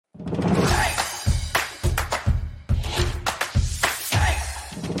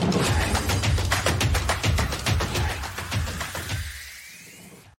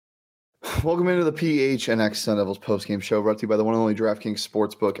Welcome into the PHNX Sun Devils postgame show brought to you by the one and only DraftKings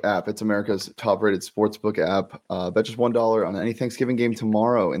Sportsbook app. It's America's top-rated sportsbook app. Bet just $1 on any Thanksgiving game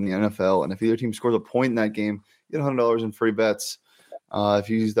tomorrow in the NFL, and if either team scores a point in that game, you get $100 in free bets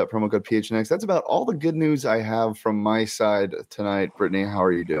if you use that promo code PHNX. That's about all the good news I have from my side tonight. Brittany, how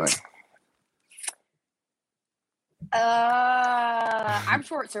are you doing? I'm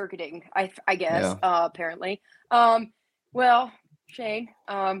short-circuiting, I guess, apparently. Well, Shane,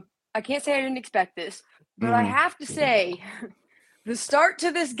 I can't say I didn't expect this, but I have to say the start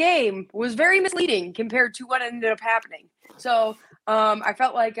to this game was very misleading compared to what ended up happening. So I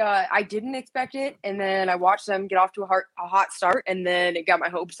felt like I didn't expect it, and then I watched them get off to a hot start, and then it got my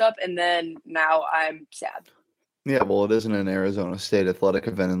hopes up, and then now I'm sad. Yeah, well, it isn't an Arizona State athletic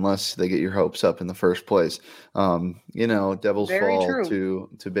event unless they get your hopes up in the first place. Devils Very fall true.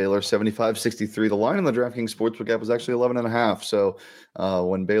 to Baylor 75-63. The line in the DraftKings Sportsbook app was actually 11.5. So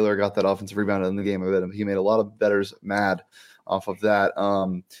when Baylor got that offensive rebound in the game, I bet he made a lot of bettors mad off of that.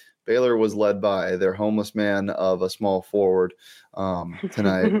 Baylor was led by their homeless man of a small forward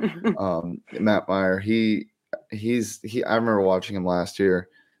tonight, Matt Meyer. I remember watching him last year.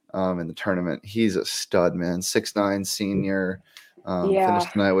 In the tournament. He's a stud, man. 6'9" senior.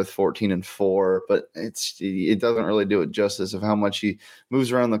 Finished tonight with 14-4, but it doesn't really do it justice of how much he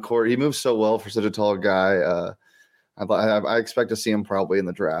moves around the court. He moves so well for such a tall guy. I expect to see him probably in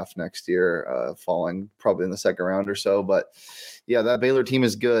the draft next year, falling probably in the second round or so. But yeah, that Baylor team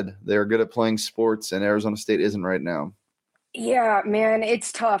is good. They're good at playing sports, and Arizona State isn't right now. Yeah, man,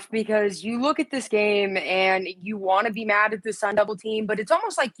 it's tough because you look at this game and you want to be mad at the Sun Devil team, but it's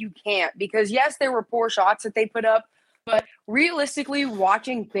almost like you can't because, yes, there were poor shots that they put up, but realistically,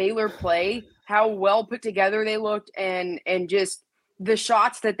 watching Baylor play, how well put together they looked and just the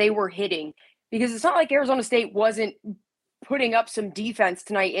shots that they were hitting, because it's not like Arizona State wasn't putting up some defense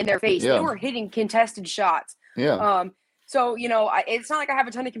tonight in their face. Yeah. They were hitting contested shots. Yeah. So, it's not like I have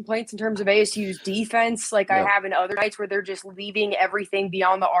a ton of complaints in terms of ASU's defense like I have in other nights where they're just leaving everything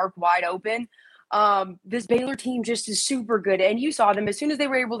beyond the arc wide open. This Baylor team just is super good. And you saw them as soon as they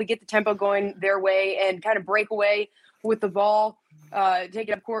were able to get the tempo going their way and kind of break away with the ball, take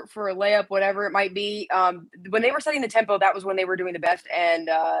it up court for a layup, whatever it might be. When they were setting the tempo, that was when they were doing the best. And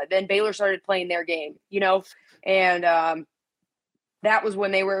then Baylor started playing their game, and that was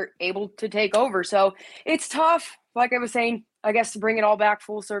when they were able to take over. So it's tough. Like I was saying, I guess to bring it all back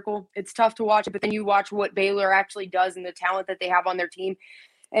full circle, it's tough to watch it, but then you watch what Baylor actually does and the talent that they have on their team.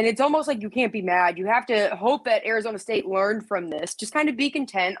 And it's almost like you can't be mad. You have to hope that Arizona State learned from this. Just kind of be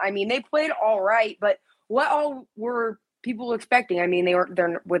content. I mean, they played all right, but what all were people expecting? I mean,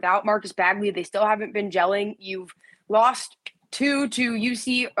 they're without Marcus Bagley. They still haven't been gelling. You've lost 2 to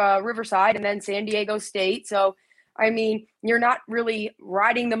UC Riverside and then San Diego State. So, I mean, you're not really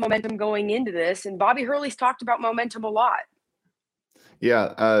riding the momentum going into this. And Bobby Hurley's talked about momentum a lot.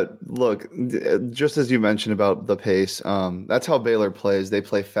 Yeah, look, just as you mentioned about the pace, that's how Baylor plays. They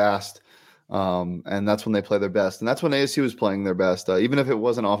play fast, and that's when they play their best. And that's when ASU was playing their best. Even if it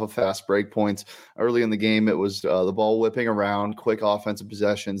wasn't off of fast break points early in the game, it was the ball whipping around, quick offensive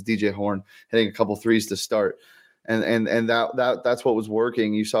possessions, DJ Horn hitting a couple threes to start. And that's what was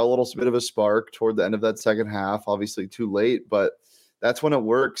working. You saw a little bit of a spark toward the end of that second half, obviously too late, but that's when it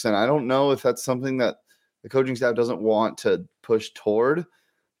works. And I don't know if that's something that the coaching staff doesn't want to push toward,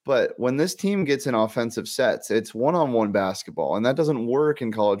 but when this team gets in offensive sets, it's one-on-one basketball, and that doesn't work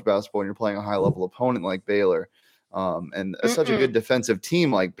in college basketball when you're playing a high-level opponent like Baylor. And such a good defensive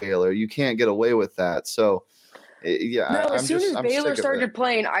team like Baylor, you can't get away with that. So, As soon as Baylor started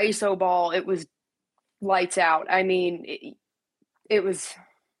playing ISO ball, it was lights out. I mean,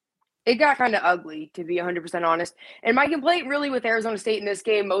 it got kind of ugly, to be 100% honest. And my complaint really with Arizona State in this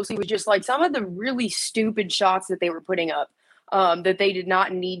game mostly was just like some of the really stupid shots that they were putting up that they did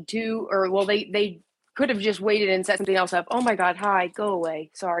not need to, they could have just waited and set something else up. Oh my God, hi, go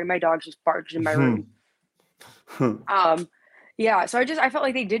away. Sorry, my dog just barked in my room. So I felt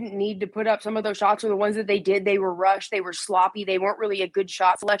like they didn't need to put up some of those shots, or the ones that they did, they were rushed, they were sloppy, they weren't really a good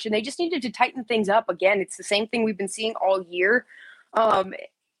shot selection. They just needed to tighten things up. Again, it's the same thing we've been seeing all year.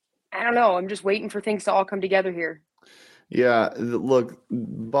 I don't know. I'm just waiting for things to all come together here. Yeah, look,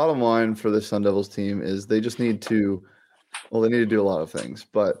 bottom line for the Sun Devils team is they just need to they need to do a lot of things,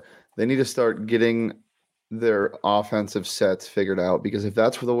 but they need to start getting their offensive sets figured out, because if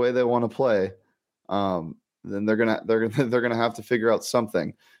that's the way they want to play, then they're gonna have to figure out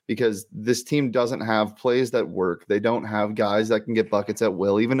something, because this team doesn't have plays that work. They don't have guys that can get buckets at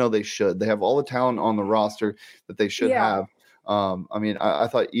will, even though they should. They have all the talent on the roster that they should have. I mean, I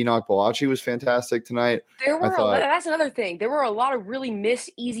thought Enoch Boachi was fantastic tonight. That's another thing. There were a lot of really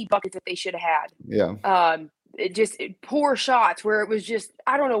missed easy buckets that they should have had. Yeah. Poor shots where it was just,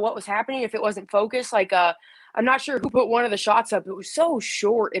 I don't know what was happening if it wasn't focused. I'm not sure who put one of the shots up. It was so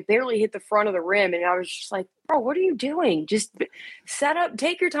short. It barely hit the front of the rim. And I was just like, bro, what are you doing? Just set up,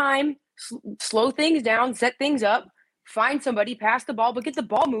 take your time, slow things down, set things up, find somebody, pass the ball, but get the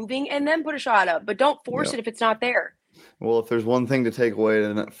ball moving and then put a shot up. But don't force it if it's not there. Well, if there's one thing to take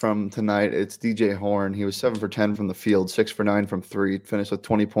away from tonight, it's DJ Horn. He was 7 for 10 from the field, 6 for 9 from three, finished with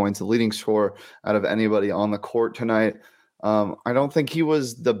 20 points, the leading scorer out of anybody on the court tonight. I don't think he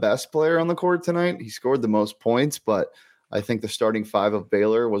was the best player on the court tonight. He scored the most points, but I think the starting five of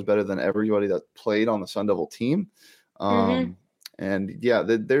Baylor was better than everybody that played on the Sun Devil team. And yeah,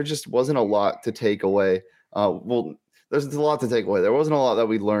 there just wasn't a lot to take away. Well, there's a lot to take away. There wasn't a lot that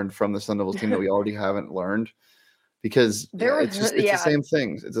we learned from the Sun Devils team that we already haven't learned. Because it's the same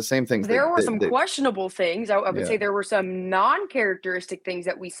things. It's the same things. There were some questionable things. I would say there were some non-characteristic things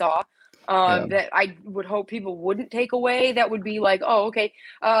that we saw that I would hope people wouldn't take away. That would be like, oh, okay.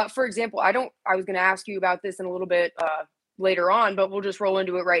 For example, I was going to ask you about this in a little bit later on, but we'll just roll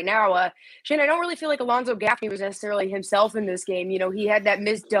into it right now. Shane, I don't really feel like Alonzo Gaffney was necessarily himself in this game. You know, he had that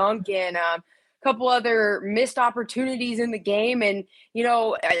missed dunk and couple other missed opportunities in the game. And, you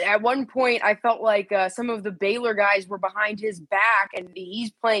know, at one point I felt like some of the Baylor guys were behind his back and he's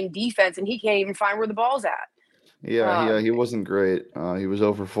playing defense and he can't even find where the ball's at. Yeah, he wasn't great. He was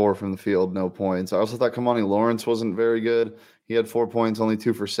 0 for 4 from the field, no points. I also thought Kamani Lawrence wasn't very good. He had 4 points, only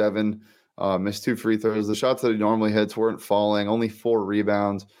 2 for 7, missed 2 free throws. The shots that he normally hits weren't falling, only 4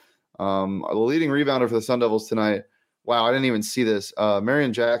 rebounds. The leading rebounder for the Sun Devils tonight, wow, I didn't even see this.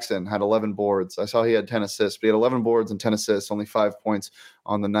 Marion Jackson had 11 boards. I saw he had 10 assists, but he had 11 boards and 10 assists, only 5 points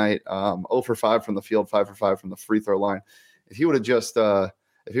on the night. 0 for 5 from the field, 5 for 5 from the free throw line. If he would have just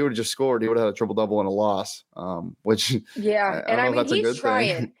scored, he would have had a triple double and a loss. Which I mean he's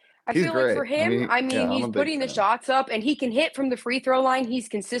trying. I feel great. Like for him, he's putting the shots up and he can hit from the free throw line. He's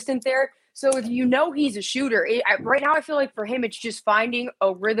consistent there. So if you know he's a shooter, right now I feel like for him it's just finding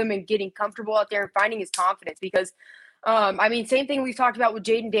a rhythm and getting comfortable out there and finding his confidence because. Same thing we've talked about with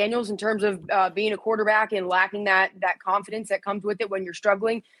Jaden Daniels in terms of being a quarterback and lacking that confidence that comes with it when you're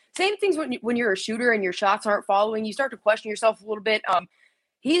struggling. Same things when you're a shooter and your shots aren't following. You start to question yourself a little bit.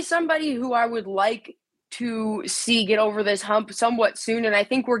 He's somebody who I would like to see get over this hump somewhat soon, and I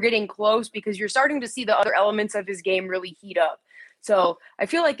think we're getting close because you're starting to see the other elements of his game really heat up. So I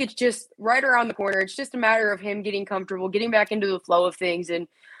feel like it's just right around the corner. It's just a matter of him getting comfortable, getting back into the flow of things, and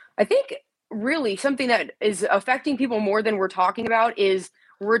I think – really something that is affecting people more than we're talking about is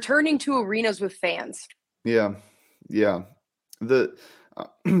returning to arenas with fans. Yeah.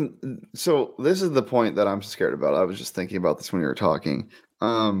 So this is the point that I'm scared about. I was just thinking about this when you were talking.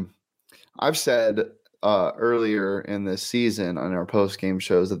 I've said earlier in this season on our post-game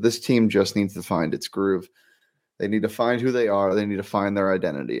shows that this team just needs to find its groove. They need to find who they are. They need to find their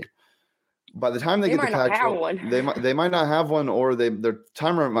identity. By the time they get to Pac-12, they might not have one, or their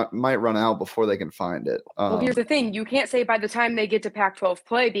timer might run out before they can find it. Well, here's the thing: you can't say by the time they get to Pac-12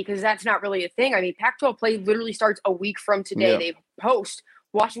 play because that's not really a thing. I mean, Pac-12 play literally starts a week from today. They host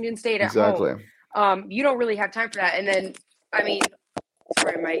Washington State at home. You don't really have time for that. And then,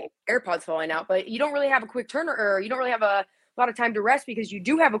 sorry, my AirPods falling out, but you don't really have a quick turnaround, or you don't really have a lot of time to rest because you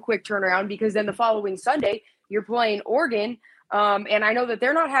do have a quick turnaround because then the following Sunday you're playing Oregon. And I know that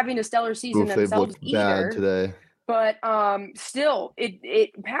they're not having a stellar season themselves either. Bad today. But still,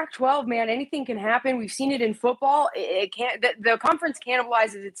 Pac-12, man, anything can happen. We've seen it in football. It can't. The conference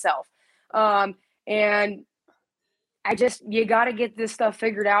cannibalizes itself, and you got to get this stuff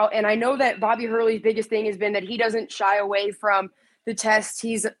figured out. And I know that Bobby Hurley's biggest thing has been that he doesn't shy away from the tests.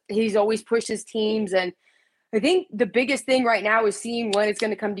 He's always pushed his teams, and I think the biggest thing right now is seeing when it's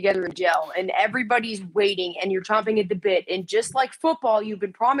going to come together and gel, and everybody's waiting and you're chomping at the bit. And just like football, you've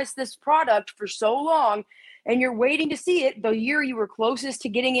been promised this product for so long and you're waiting to see it. The year you were closest to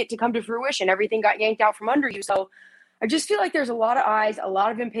getting it to come to fruition, everything got yanked out from under you. So I just feel like there's a lot of eyes, a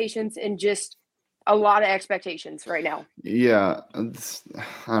lot of impatience, and just a lot of expectations right now. Yeah. I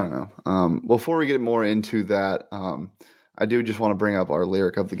don't know. Before we get more into that, I do just want to bring up our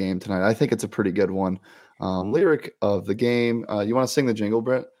lyric of the game tonight. I think it's a pretty good one. Lyric of the game. You want to sing the jingle,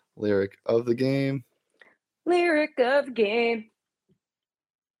 Brett? Lyric of the game. Lyric of the game.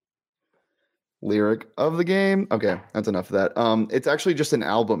 Lyric of the game. Okay, that's enough of that. It's actually just an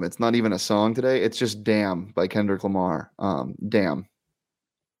album. It's not even a song today. It's just Damn by Kendrick Lamar. Damn.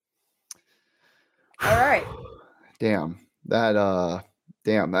 All right. Damn. That's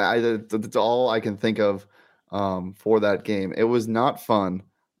all I can think of. for that game. It was not fun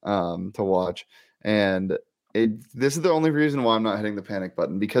to watch. And this is the only reason why I'm not hitting the panic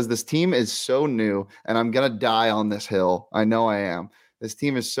button, because this team is so new, and I'm going to die on this hill. I know I am. This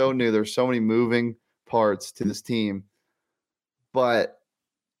team is so new. There's so many moving parts to this team, but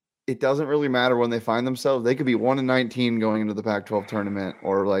it doesn't really matter when they find themselves. They could be 1-19 going into the Pac-12 tournament,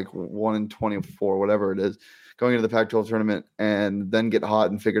 or like 1-24, whatever it is, going into the Pac-12 tournament, and then get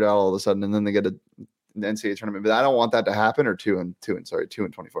hot and figured out all of a sudden, and then they get an NCAA tournament. But I don't want that to happen, or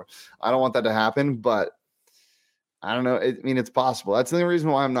 2-24. I don't want that to happen, but I don't know. I mean, it's possible. That's the only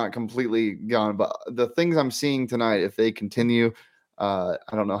reason why I'm not completely gone. But the things I'm seeing tonight, if they continue, I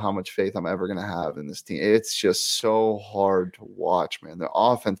don't know how much faith I'm ever going to have in this team. It's just so hard to watch, man. The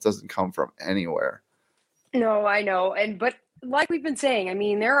offense doesn't come from anywhere. No, I know. But like we've been saying, I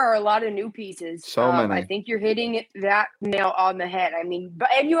mean, there are a lot of new pieces. So many. I think you're hitting that nail on the head. I mean,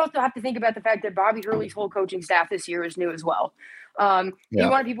 and you also have to think about the fact that Bobby Hurley's whole coaching staff this year is new as well. You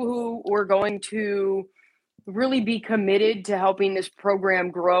want people who were going to really be committed to helping this program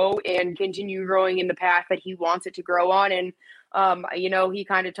grow and continue growing in the path that he wants it to grow on. And, he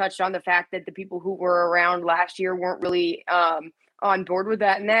kind of touched on the fact that the people who were around last year weren't really on board with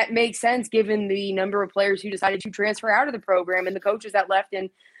that. And that makes sense given the number of players who decided to transfer out of the program and the coaches that left, and,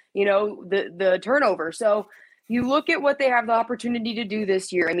 the turnover. So you look at what they have the opportunity to do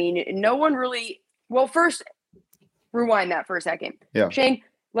this year. I mean, no one really – well, first, rewind that for a second. Yeah. Shane,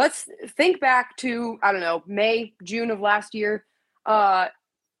 let's think back to, I don't know, May, June of last year.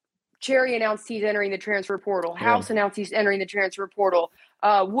 Cherry announced he's entering the transfer portal. House announced he's entering the transfer portal.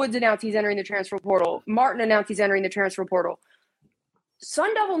 Woods announced he's entering the transfer portal. Martin announced he's entering the transfer portal.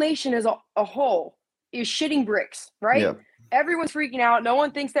 Sun Devil Nation as a whole is shitting bricks, right? Yeah. Everyone's freaking out. No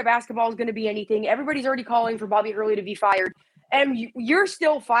one thinks that basketball is going to be anything. Everybody's already calling for Bobby Hurley to be fired. And you're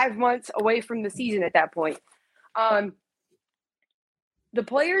still 5 months away from the season at that point. The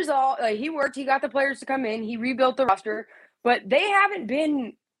players he worked, he got the players to come in, he rebuilt the roster, but they haven't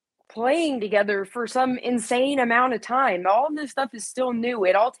been playing together for some insane amount of time. All of this stuff is still new.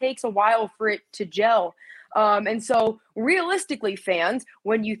 It all takes a while for it to gel. And so realistically, fans,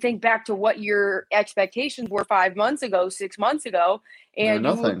 when you think back to what your expectations were 5 months ago, 6 months ago, and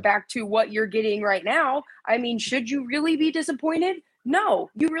you look back to what you're getting right now, I mean, should you really be disappointed? No,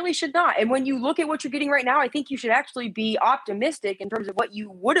 you really should not. And when you look at what you're getting right now, I think you should actually be optimistic in terms of what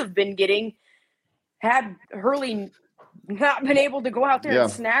you would have been getting had Hurley not been able to go out there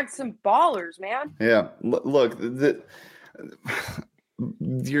and snag some ballers, man. Yeah. Look,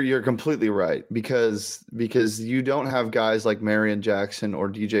 you're completely right, because you don't have guys like Marion Jackson or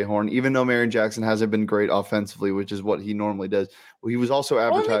DJ Horn, even though Marion Jackson hasn't been great offensively, which is what he normally does. Well, he was also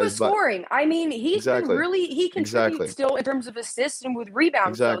advertised only with scoring. I mean, he's been really, he contributes still in terms of assists and with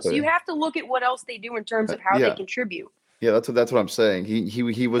rebounds. So you have to look at what else they do in terms of how they contribute. Yeah, that's what I'm saying.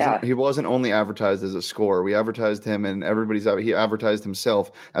 He wasn't only advertised as a scorer. We advertised him, and he advertised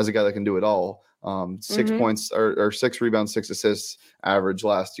himself as a guy that can do it all. 6 points or 6 rebounds, 6 assists average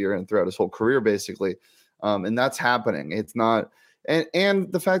last year and throughout his whole career, basically. And that's happening. It's not,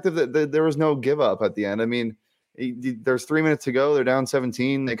 and the fact that there was no give up at the end. I mean, there's 3 minutes to go. They're down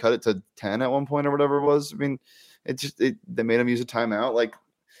 17. They cut it to 10 at one point or whatever it was. I mean, they made him use a timeout. Like,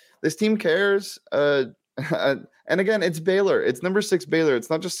 this team cares. And again, it's Baylor. It's number 6 Baylor. It's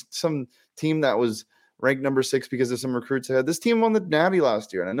not just some team that was ranked number 6 because of some recruits ahead. This team won the Natty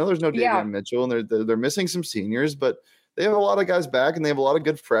last year, and I know there's no Davion Mitchell, and they're missing some seniors, but they have a lot of guys back, and they have a lot of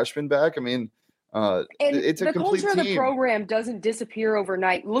good freshmen back. I mean, it's a complete team. The culture of the program doesn't disappear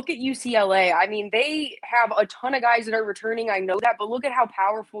overnight. Look at UCLA. I mean, they have a ton of guys that are returning. I know that, but look at how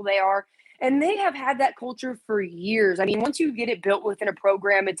powerful they are. And they have had that culture for years. I mean, once you get it built within a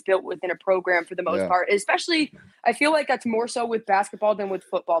program, it's built within a program for the most part. Especially, I feel like that's more so with basketball than with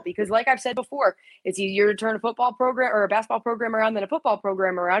football. Because like I've said before, it's easier to turn a football program or a basketball program around than a football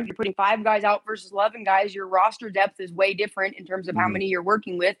program around. You're putting 5 guys out versus 11 guys. Your roster depth is way different in terms of how many you're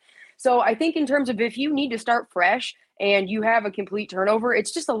working with. So I think in terms of if you need to start fresh and you have a complete turnover,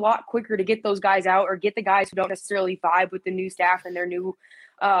 it's just a lot quicker to get those guys out or get the guys who don't necessarily vibe with the new staff and their new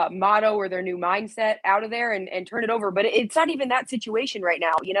motto or their new mindset out of there and turn it over. But it's not even that situation right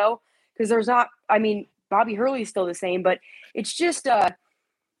now, because there's not, I mean, Bobby Hurley is still the same, but it's just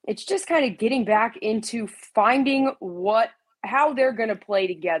kind of getting back into finding how they're going to play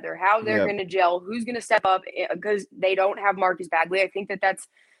together, how they're going to gel, who's going to step up, because they don't have Marcus Bagley. I think that's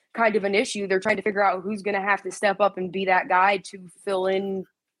kind of an issue. They're trying to figure out who's going to have to step up and be that guy to fill in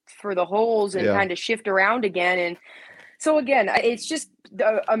for the holes and kind of shift around again. And so again, it's just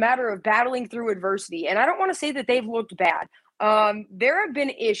a matter of battling through adversity. And I don't want to say that they've looked bad. There have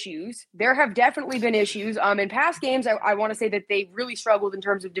been issues. There have definitely been issues. In past games, I want to say that they really struggled in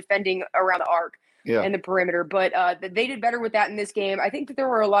terms of defending around the arc and the perimeter, but they did better with that in this game. I think that there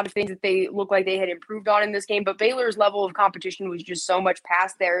were a lot of things that they looked like they had improved on in this game, but Baylor's level of competition was just so much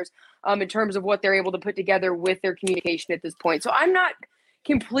past theirs in terms of what they're able to put together with their communication at this point. So I'm not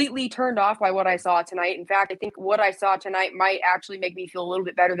completely turned off by what I saw tonight. In fact, I think what I saw tonight might actually make me feel a little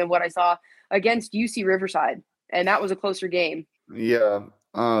bit better than what I saw against UC Riverside. And that was a closer game. Yeah.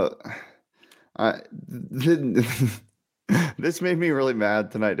 This made me really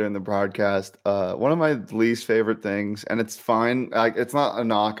mad tonight during the broadcast. One of my least favorite things, and it's fine. Like, it's not a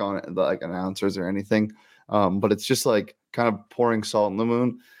knock on it, like announcers or anything, but it's just like kind of pouring salt in the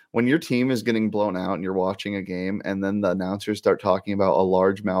wound. When your team is getting blown out and you're watching a game, and then the announcers start talking about a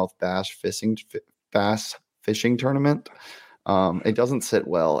largemouth bass fishing tournament, it doesn't sit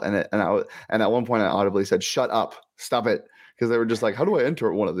well. And at one point I audibly said, "Shut up, stop it." Because they were just like, how do I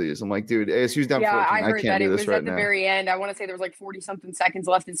enter one of these? I'm like, dude, ASU's down 14. I heard I can't that. do It this was right at the now. very end. I want to say there was like 40-something seconds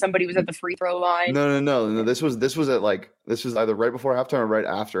left and somebody was at the free throw line. No. This was either right before halftime or right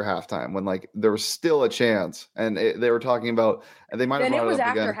after halftime when like there was still a chance. And they were talking about, and they might have brought it was it up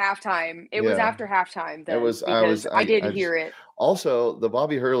after again. halftime. It was after halftime then. I did hear it. Also, the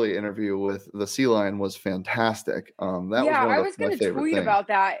Bobby Hurley interview with the Sea Lion was fantastic. That was one of I was my going to favorite tweet things. about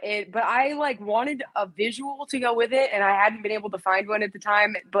that, but I like wanted a visual to go with it, and I hadn't been able to find one at the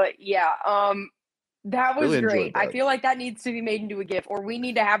time. But that was Really great. enjoyed that. I feel like that needs to be made into a GIF, or we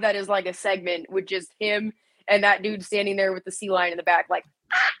need to have that as like a segment with just him and that dude standing there with the sea lion in the back, like.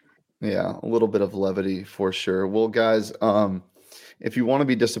 Yeah, a little bit of levity for sure. Well, guys, if you want to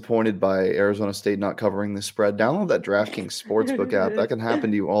be disappointed by Arizona State not covering the spread, download that DraftKings Sportsbook app. That can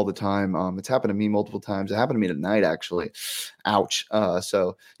happen to you all the time. It's happened to me multiple times. It happened to me tonight, actually. Ouch.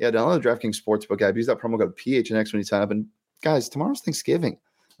 So, download the DraftKings Sportsbook app. Use that promo code PHNX when you sign up. And, guys, tomorrow's Thanksgiving.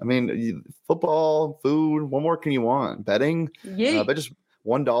 I mean, football, food, what more can you want? Betting? Bet just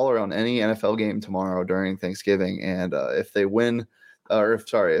 $1 on any NFL game tomorrow during Thanksgiving. And if they win –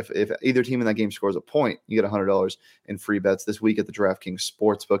 if either team in that game scores a point, you get $100 in free bets this week at the DraftKings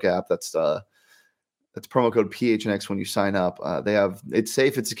Sportsbook app. That's promo code PHNX when you sign up. It's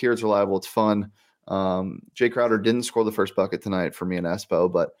safe, it's secure, it's reliable, it's fun. Jay Crowder didn't score the first bucket tonight for me and Espo,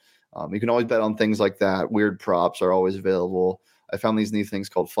 but you can always bet on things like that. Weird props are always available. I found these new things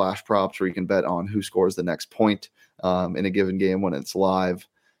called flash props where you can bet on who scores the next point in a given game when it's live.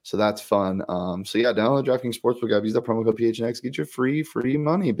 So that's fun. Download the DraftKings Sportsbook app. Use that promo code PHNX. Get your free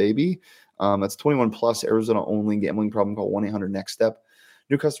money, baby. That's 21 plus, Arizona only. Gambling problem, call 1-800-NEXT-STEP.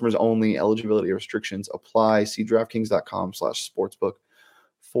 New customers only. Eligibility restrictions apply. See DraftKings.com/sportsbook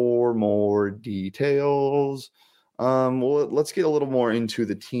for more details. Let's get a little more into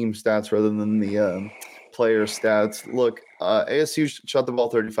the team stats rather than the player stats. Look, ASU shot the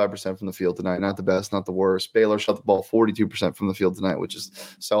ball 35% from the field tonight. Not the best, not the worst. Baylor shot the ball 42% from the field tonight, which is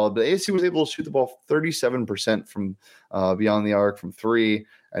solid. But ASU was able to shoot the ball 37% from beyond the arc from three,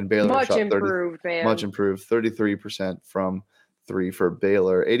 and Baylor much shot improved, 33% from three for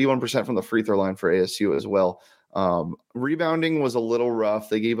Baylor, 81% from the free throw line for ASU as well. Rebounding was a little rough.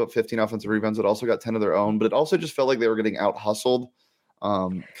 They gave up 15 offensive rebounds, but also got 10 of their own. But it also just felt like they were getting out hustled,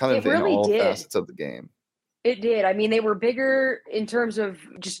 in all facets of the game. It did. I mean, they were bigger in terms of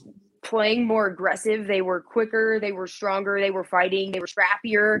just playing more aggressive. They were quicker. They were stronger. They were fighting. They were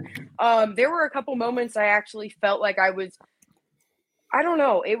scrappier. There were a couple moments I actually felt like I don't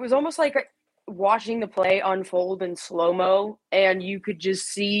know. It was almost like watching the play unfold in slow-mo, and you could just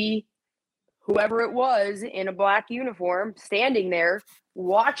see whoever it was in a black uniform standing there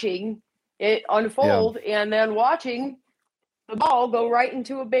watching it unfold and then watching the ball go right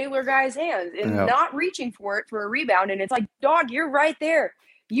into a Baylor guy's hands and not reaching for it for a rebound. And it's like, dog, you're right there.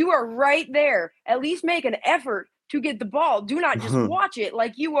 You are right there. At least make an effort to get the ball. Do not just watch it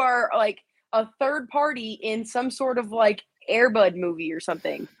like you are like a third party in some sort of like Air Bud movie or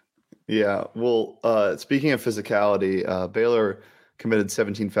something. Yeah. Well, speaking of physicality, Baylor committed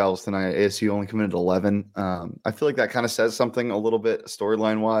 17 fouls tonight. ASU only committed 11. I feel like that kind of says something a little bit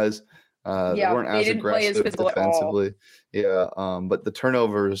storyline wise. They weren't as aggressive defensively. But the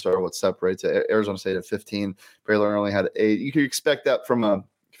turnovers are what separates it. Arizona State at 15. Baylor only had 8. You could expect that from a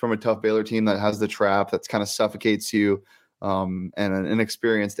tough Baylor team that has the trap that kind of suffocates you, and an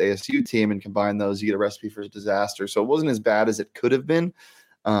inexperienced ASU team, and combine those, you get a recipe for disaster. So it wasn't as bad as it could have been,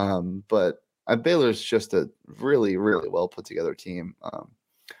 but Baylor's just a really, really well put together team.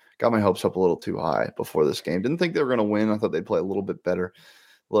 Got my hopes up a little too high before this game. Didn't think they were going to win. I thought they'd play a little bit better.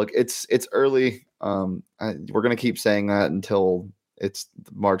 Look, it's early. We're going to keep saying that until it's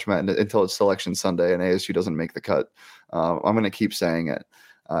March Madness until it's Selection Sunday and ASU doesn't make the cut. I'm going to keep saying it.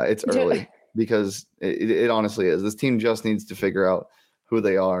 It's early because it honestly is. This team just needs to figure out who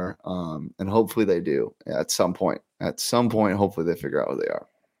they are, and hopefully they do at some point. At some point, hopefully they figure out who they are.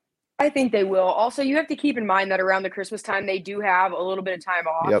 I think they will. Also, you have to keep in mind that around the Christmas time, they do have a little bit of time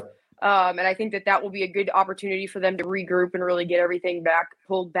off. Yep. And I think that will be a good opportunity for them to regroup and really get everything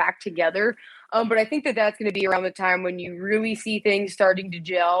pulled back together. But I think that that's going to be around the time when you really see things starting to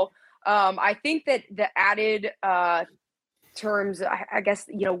gel. I think that the added terms, I guess,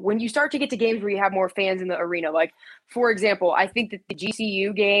 when you start to get to games where you have more fans in the arena, like, for example, I think that the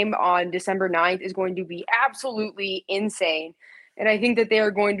GCU game on December 9th is going to be absolutely insane. And I think that they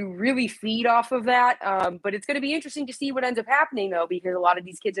are going to really feed off of that. But it's going to be interesting to see what ends up happening, though, because a lot of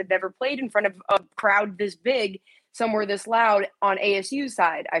these kids have never played in front of a crowd this big, somewhere this loud on ASU's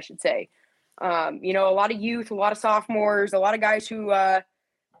side, I should say. A lot of youth, a lot of sophomores, a lot of guys who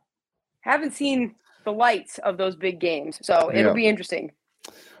haven't seen the lights of those big games. So it'll be interesting.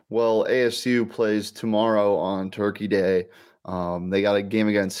 Well, ASU plays tomorrow on Turkey Day. They got a game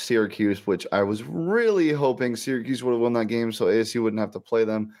against Syracuse, which I was really hoping Syracuse would have won that game so ASU wouldn't have to play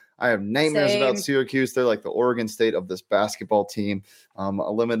them. I have nightmares about Syracuse. They're like the Oregon State of this basketball team.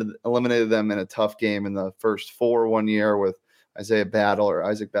 Eliminated them in a tough game in the first 4 1 year with Isaac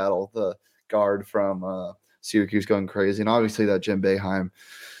Battle, the guard from Syracuse, going crazy. And obviously that Jim Boeheim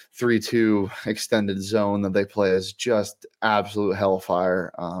 3-2 extended zone that they play is just absolute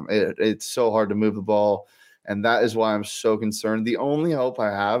hellfire. It's so hard to move the ball. And that is why I'm so concerned. The only hope I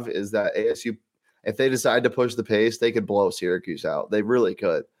have is that ASU, if they decide to push the pace, they could blow Syracuse out. They really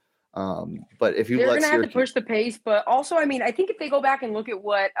could. But if they're going to have to push the pace, but also, I mean, I think if they go back and look at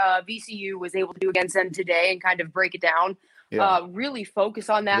what VCU was able to do against them today and kind of break it down, really focus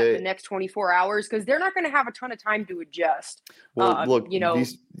on that in the next 24 hours, because they're not going to have a ton of time to adjust. Well, look,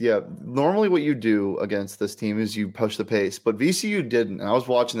 normally what you do against this team is you push the pace, but VCU didn't. And I was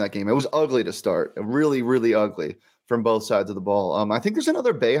watching that game. It was ugly to start, really, really ugly from both sides of the ball. I think there's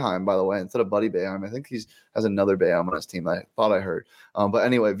another Boeheim, by the way, instead of Buddy Boeheim. I think he has another Boeheim on his team. I thought I heard. But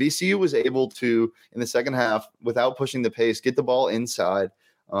anyway, VCU was able to, in the second half, without pushing the pace, get the ball inside,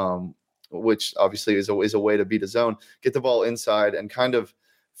 which obviously is a way to beat a zone, get the ball inside and kind of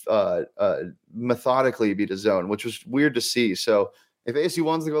methodically beat a zone, which was weird to see. So if ASU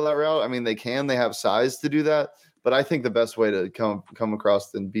wants to go that route, I mean, they have size to do that. But I think the best way to come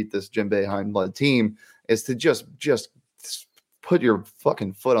across and beat this Jim Boeheim-led team is to just put your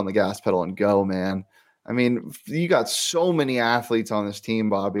fucking foot on the gas pedal and go, man. I mean, you got so many athletes on this team,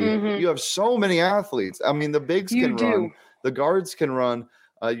 Bobby. Mm-hmm. You have so many athletes. I mean, the bigs can run. The guards can run.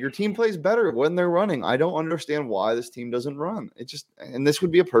 Your team plays better when they're running. I don't understand why this team doesn't run. And this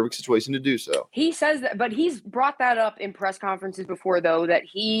would be a perfect situation to do so. He says that, but he's brought that up in press conferences before, though, that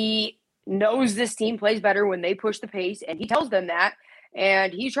he knows this team plays better when they push the pace, and he tells them that,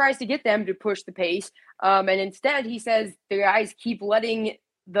 and he tries to get them to push the pace. And instead, he says the guys keep letting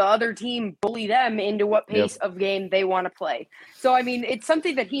the other team bully them into what pace of game they want to play. So, I mean, it's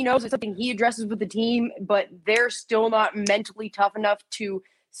something that he knows. It's something he addresses with the team, but they're still not mentally tough enough to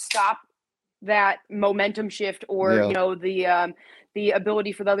stop that momentum shift or, the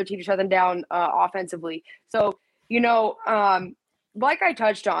ability for the other team to shut them down offensively. So, like I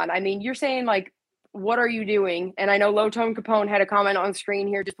touched on, I mean, you're saying, like, what are you doing? And I know Low Tone Capone had a comment on screen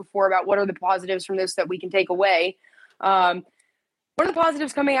here just before about what are the positives from this that we can take away. One of the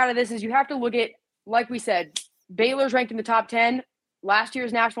positives coming out of this is you have to look at, like we said, Baylor's ranked in the top 10. Last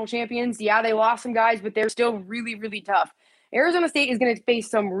year's national champions. Yeah, they lost some guys, but they're still really, really tough. Arizona State is going to face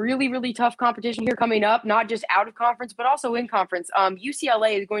some really, really tough competition here coming up, not just out of conference, but also in conference.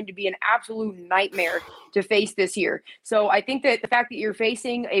 UCLA is going to be an absolute nightmare to face this year. So I think that the fact that you're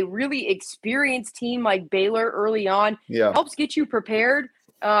facing a really experienced team like Baylor early on helps get you prepared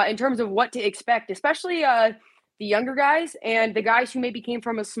in terms of what to expect, especially the younger guys and the guys who maybe came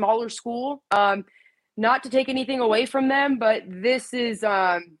from a smaller school. Not to take anything away from them, but this is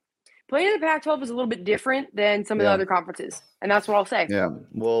playing in the Pac-12 is a little bit different than some of the other conferences, and that's what I'll say. Yeah,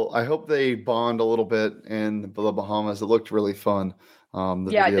 well, I hope they bond a little bit in the Bahamas. It looked really fun, the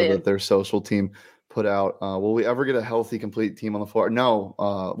video that their social team put out. Will we ever get a healthy, complete team on the floor?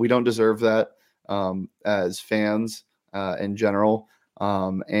 No, we don't deserve that as fans in general.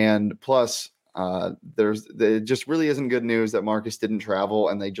 And plus, it just really isn't good news that Marcus didn't travel,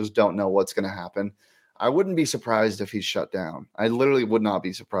 and they just don't know what's going to happen. I wouldn't be surprised if he's shut down. I literally would not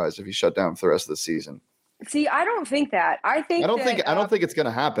be surprised if he's shut down for the rest of the season. See, I don't think that. I don't think it's going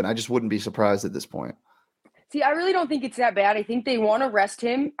to happen. I just wouldn't be surprised at this point. See, I really don't think it's that bad. I think they want to rest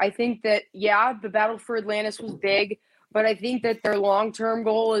him. I think that, the battle for Atlantis was big. but I think that their long-term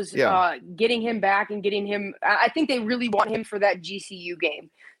goal is getting him back and getting him. I think they really want him for that GCU game.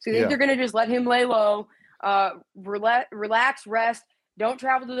 So I think they're going to just let him lay low, relax, rest. Don't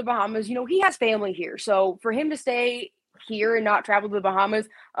travel to the Bahamas. He has family here. So for him to stay here and not travel to the Bahamas,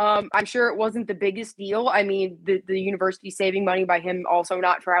 I'm sure it wasn't the biggest deal. I mean, the university saving money by him also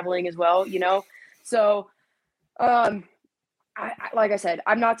not traveling as well, So, like I said,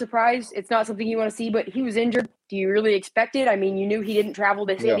 I'm not surprised. It's not something you want to see, but he was injured. Do you really expect it? I mean, you knew he didn't travel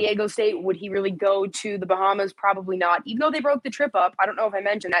to San Diego State. Would he really go to the Bahamas? Probably not. Even though they broke the trip up, I don't know if I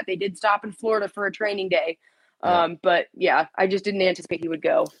mentioned that. They did stop in Florida for a training day. But yeah, I just didn't anticipate he would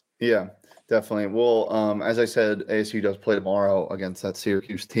go. Yeah, definitely. Well, as I said, ASU does play tomorrow against that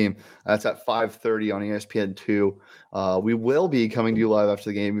Syracuse team. That's at 5:30 on ESPN2. We will be coming to you live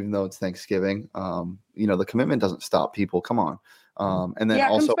after the game, even though it's Thanksgiving. The commitment doesn't stop people. Come on. And then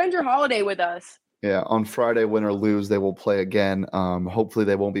also come spend your holiday with us. Yeah, on Friday, win or lose, they will play again. Hopefully,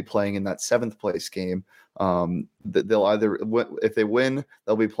 they won't be playing in that 7th place game. They'll either, if they win,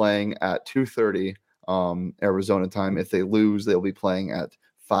 they'll be playing at 2:30 Arizona time. If they lose, they'll be playing at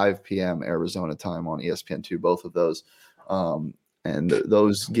 5 p.m. Arizona time on ESPN2, both of those. And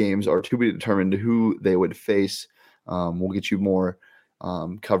those games are to be determined who they would face. We'll get you more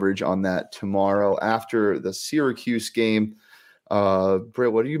coverage on that tomorrow after the Syracuse game.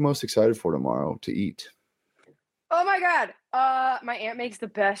 Britt, what are you most excited for tomorrow to eat? Oh my God. My aunt makes the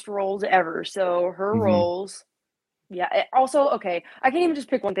best rolls ever. So her rolls. Yeah. Also, okay. I can't even just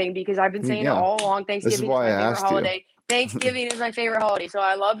pick one thing because I've been saying it all along. Thanksgiving is my favorite holiday. Thanksgiving is my favorite holiday. So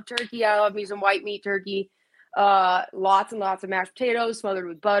I love turkey. I love me some white meat turkey. Lots and lots of mashed potatoes smothered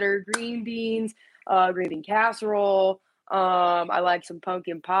with butter, green beans, green bean casserole. I like some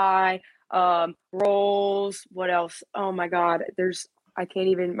pumpkin pie. Rolls. What else? Oh my God. I can't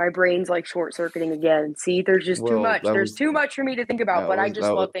even, my brain's like short circuiting again. See, there's just too much. There's too much for me to think about, but I just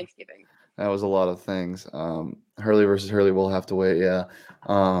love Thanksgiving. That was a lot of things. Hurley versus Hurley, we'll have to wait. Yeah.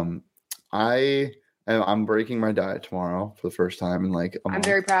 I'm breaking my diet tomorrow for the first time in like a month. I'm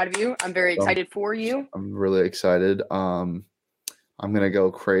very proud of you. I'm very excited for you. I'm really excited. I'm going to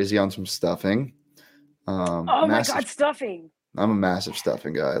go crazy on some stuffing. Oh my God, stuffing. I'm a massive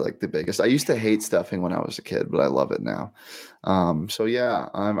stuffing guy, like the biggest. I used to hate stuffing when I was a kid, but I love it now. So yeah,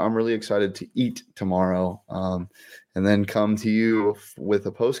 I'm really excited to eat tomorrow, and then come to you with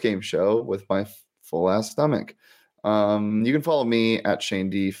a post-game show with my full ass stomach. You can follow me at Shane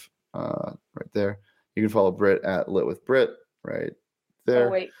Deef, right there. You can follow Britt at Lit with Britt, right there.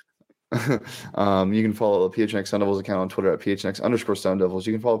 Oh wait. You can follow the PHNX Sun Devils account on Twitter at PHNX_Sun Devils.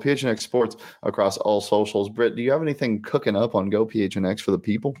 You can follow PHNX Sports across all socials. Britt, do you have anything cooking up on Go PHNX for the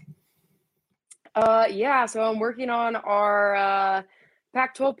people? Yeah, so I'm working on our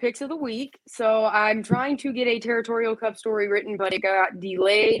Pac-12 picks of the week. So I'm trying to get a Territorial Cup story written, but it got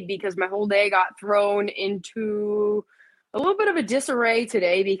delayed because my whole day got thrown into a little bit of a disarray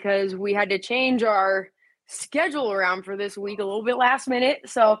today because we had to change our schedule around for this week a little bit last minute.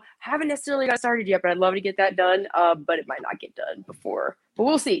 So haven't necessarily got started yet, but I'd love to get that done. But it might not get done before, but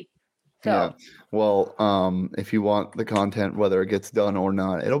we'll see. So. Yeah. Well, if you want the content, whether it gets done or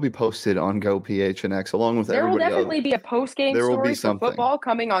not, it'll be posted on Go PHNX along with everybody else. There will definitely be a post-game story for football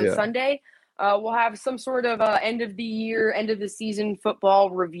coming on Sunday. We'll have some sort of end of the year, end of the season football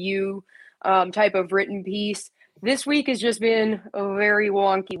review type of written piece. This week has just been a very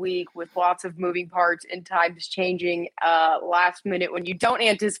wonky week with lots of moving parts and times changing last minute when you don't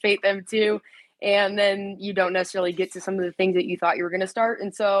anticipate them to, and then you don't necessarily get to some of the things that you thought you were going to start.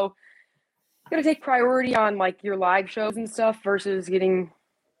 And so going to take priority on like your live shows and stuff versus getting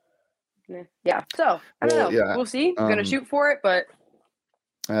so I don't know. Yeah, we'll see. I'm gonna shoot for it, but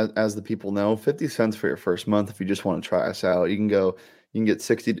as the people know, 50 cents for your first month. If you just want to try us out, you can get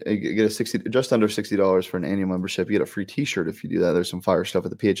just under $60 for an annual membership. You get a free t-shirt if you do that. There's some fire stuff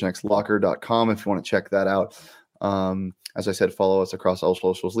at the phnxlocker.com if you want to check that out. As I said, follow us across all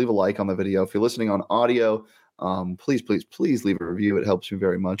socials. Leave a like on the video. If you're listening on audio, please leave a review. It helps me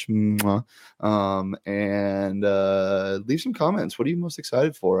very much. And leave some comments. What are you most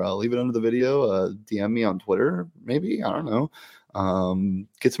excited for? Leave it under the video. DM me on Twitter, maybe. I don't know.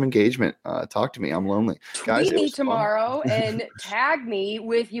 Get some engagement. Talk to me. I'm lonely. Guys, tweet me tomorrow and tag me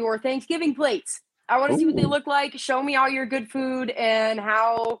with your Thanksgiving plates. I want to see what they look like. Show me all your good food and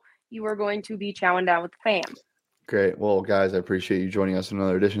how you are going to be chowing down with the fam. Great. Well, guys, I appreciate you joining us in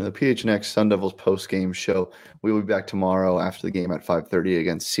another edition of the PHNX Sun Devils post-game show. We will be back tomorrow after the game at 5:30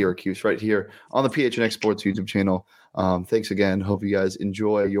 against Syracuse right here on the PHNX Sports YouTube channel. Thanks again. Hope you guys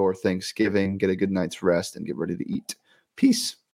enjoy your Thanksgiving, get a good night's rest, and get ready to eat. Peace.